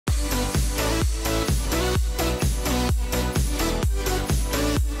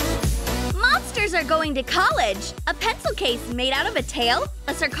are going to college! A pencil case made out of a tail,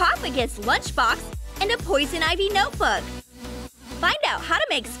 a sarcophagus lunchbox, and a poison ivy notebook. Find out how to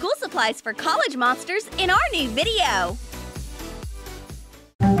make school supplies for college monsters in our new video!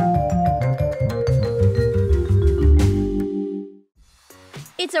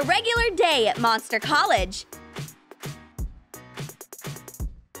 It's a regular day at Monster College.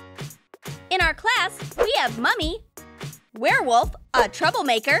 In our class, we have Mummy, Werewolf, a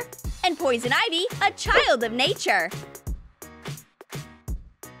troublemaker, and Poison Ivy, a child of nature.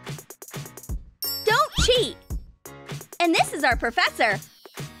 Don't cheat! And this is our professor,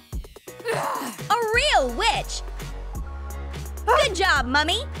 a real witch. Good job,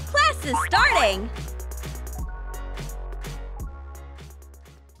 Mummy! Class is starting!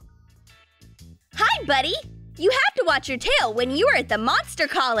 Hi, buddy! You have to watch your tail when you are at the Monster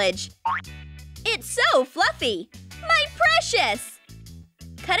College. It's so fluffy! My precious!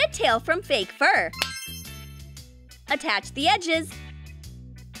 Cut a tail from fake fur. Attach the edges.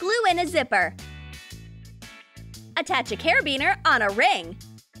 Glue in a zipper. Attach a carabiner on a ring.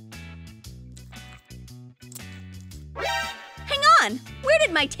 Hang on! Where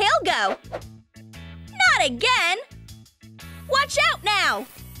did my tail go? Not again! Watch out now!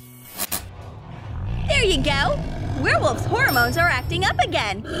 There you go! Werewolf's hormones are acting up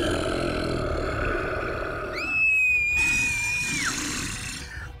again.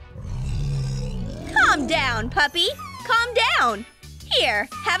 Calm down, puppy. Calm down. Here,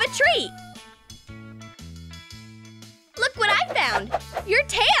 have a treat. Look what I found! Your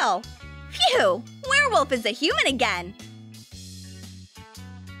tail! Phew! Werewolf is a human again!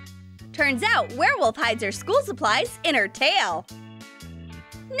 Turns out Werewolf hides her school supplies in her tail.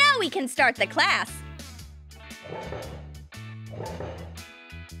 Now we can start the class.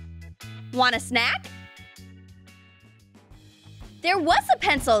 Want a snack? There was a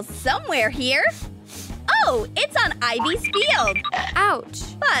pencil somewhere here. Oh, it's on Ivy's field.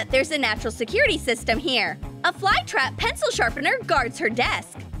 Ouch! But there's a natural security system here. A fly-trap pencil sharpener guards her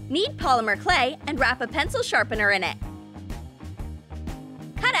desk. Knead polymer clay and wrap a pencil sharpener in it.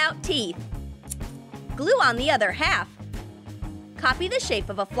 Cut out teeth. Glue on the other half. Copy the shape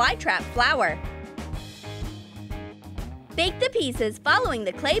of a fly-trap flower. Bake the pieces following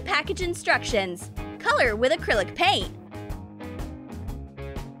the clay package instructions. Color with acrylic paint.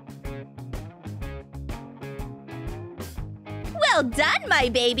 Well done, my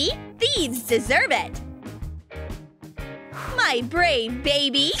baby! These deserve it! My brave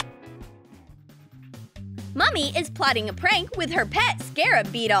baby! Mummy is plotting a prank with her pet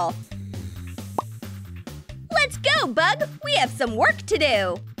scarab beetle. Let's go, Bug! We have some work to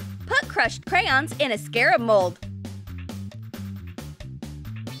do! Put crushed crayons in a scarab mold.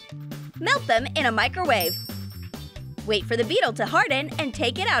 Melt them in a microwave. Wait for the beetle to harden and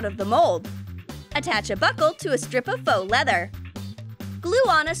take it out of the mold. Attach a buckle to a strip of faux leather. Glue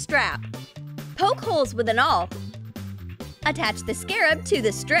on a strap. Poke holes with an awl. Attach the scarab to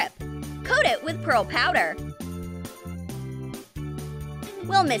the strip. Coat it with pearl powder.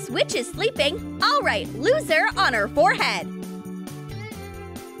 While Miss Witch is sleeping, I'll write "loser" on her forehead.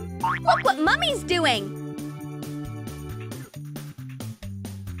 Look what Mummy's doing!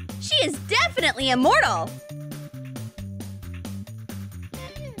 She is definitely immortal!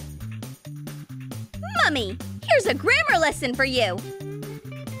 Mummy, here's a grammar lesson for you.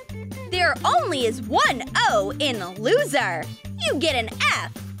 There only is one O in loser. You get an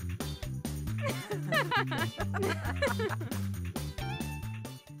F.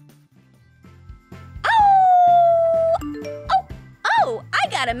 Oh, I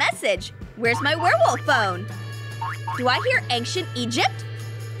got a message. Where's my werewolf phone? Do I hear ancient Egypt?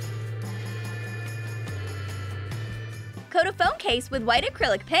 Coat a phone case with white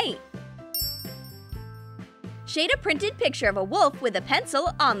acrylic paint. Shade a printed picture of a wolf with a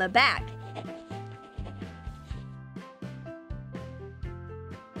pencil on the back.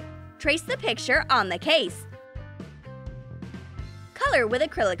 Trace the picture on the case. Color with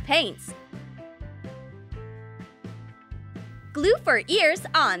acrylic paints. Glue for ears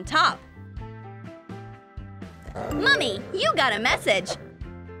on top. Mummy, you got a message.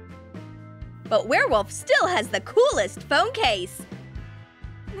 But Werewolf still has the coolest phone case.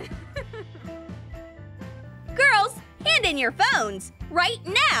 Girls, hand in your phones, right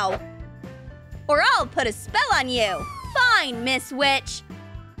now! Or I'll put a spell on you. Fine, Miss Witch.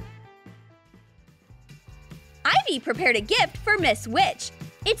 Ivy prepared a gift for Miss Witch.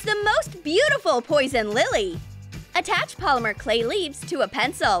 It's the most beautiful poison lily. Attach polymer clay leaves to a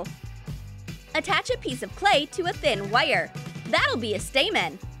pencil. Attach a piece of clay to a thin wire. That'll be a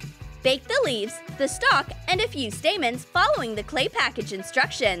stamen. Bake the leaves, the stalk, and a few stamens following the clay package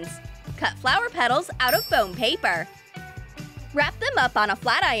instructions. Cut flower petals out of foam paper. Wrap them up on a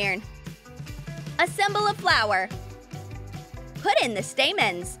flat iron. Assemble a flower. Put in the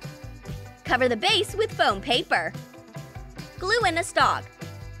stamens. Cover the base with foam paper. Glue in a stalk.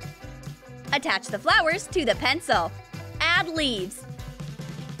 Attach the flowers to the pencil. Add leaves.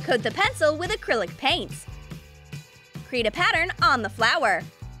 Coat the pencil with acrylic paints. Create a pattern on the flower.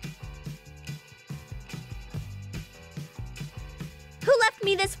 Who left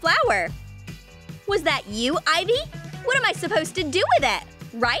me this flower? Was that you, Ivy? What am I supposed to do with it,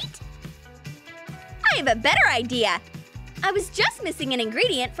 right? I have a better idea. I was just missing an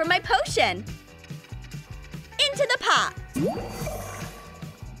ingredient for my potion. Into the pot.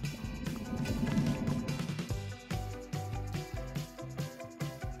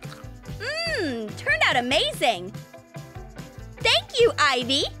 Turned out amazing. Thank you,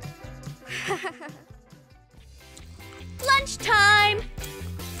 Ivy. Lunchtime.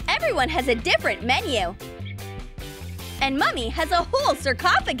 Everyone has a different menu. And Mummy has a whole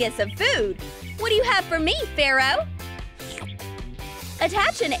sarcophagus of food. What do you have for me, Pharaoh?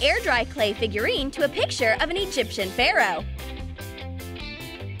 Attach an air-dry clay figurine to a picture of an Egyptian pharaoh.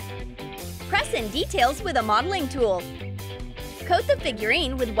 Press in details with a modeling tool. Coat the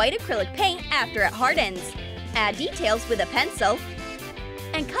figurine with white acrylic paint after it hardens. Add details with a pencil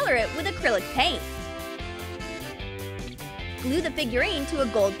and color it with acrylic paint. Glue the figurine to a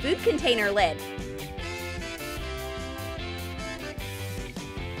gold food container lid.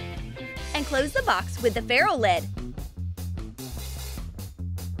 And close the box with the pharaoh lid.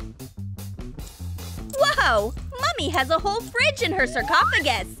 Whoa! Mummy has a whole fridge in her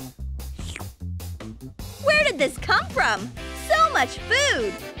sarcophagus! Where did this come from? So much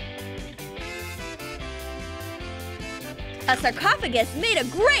food! A sarcophagus made a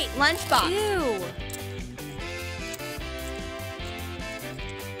great lunchbox! Ew!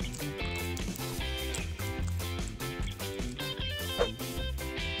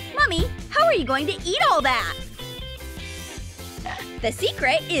 Mummy, how are you going to eat all that? The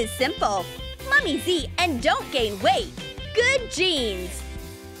secret is simple. Mummies eat and don't gain weight. Good genes!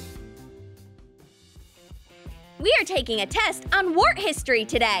 We are taking a test on wart history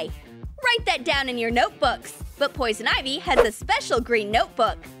today. Write that down in your notebooks. But Poison Ivy has a special green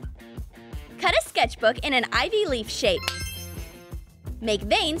notebook. Cut a sketchbook in an ivy leaf shape. Make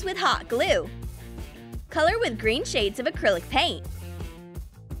veins with hot glue. Color with green shades of acrylic paint.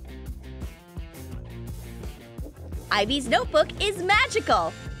 Ivy's notebook is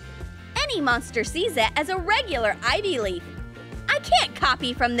magical. Any monster sees it as a regular ivy leaf. I can't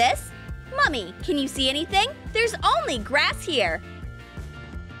copy from this. Mummy, can you see anything? There's only grass here.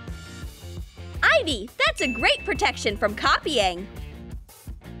 Ivy, that's a great protection from copying.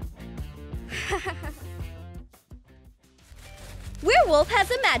 Werewolf has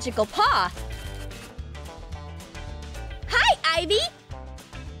a magical paw. Hi, Ivy!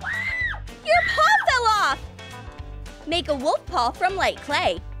 Your paw fell off! Make a wolf paw from light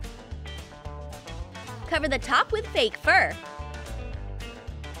clay. Cover the top with fake fur.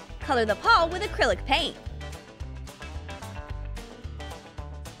 Color the paw with acrylic paint.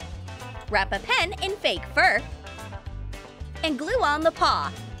 Wrap a pen in fake fur and glue on the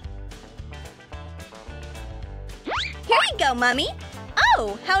paw. Here you go, Mummy!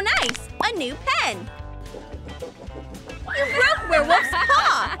 Oh, how nice! A new pen! You broke Werewolf's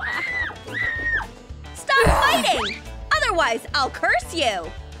paw! Stop fighting! Otherwise, I'll curse you!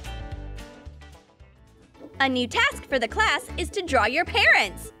 A new task for the class is to draw your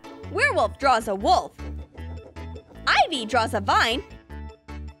parents. Werewolf draws a wolf. Ivy draws a vine.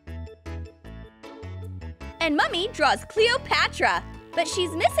 And Mummy draws Cleopatra, but she's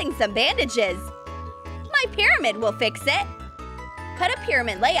missing some bandages. My pyramid will fix it. Cut a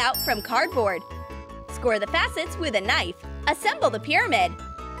pyramid layout from cardboard. Score the facets with a knife. Assemble the pyramid.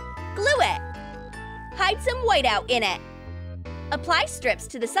 Glue it. Hide some whiteout in it. Apply strips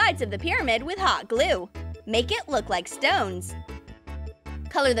to the sides of the pyramid with hot glue. Make it look like stones.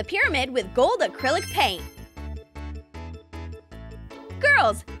 Color the pyramid with gold acrylic paint.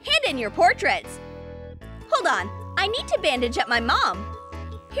 Girls, hand in your portraits. Hold on, I need to bandage up my mom.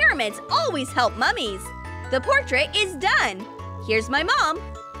 Pyramids always help mummies. The portrait is done. Here's my mom.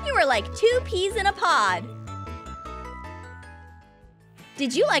 You are like 2 peas in a pod.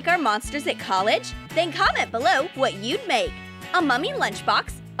 Did you like our monsters at college? Then comment below what you'd make. A mummy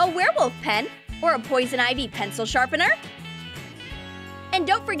lunchbox, a werewolf pen, or a poison ivy pencil sharpener? And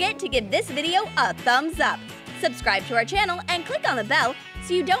don't forget to give this video a thumbs up. Subscribe to our channel and click on the bell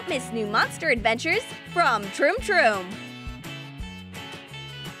so you don't miss new monster adventures from Troom.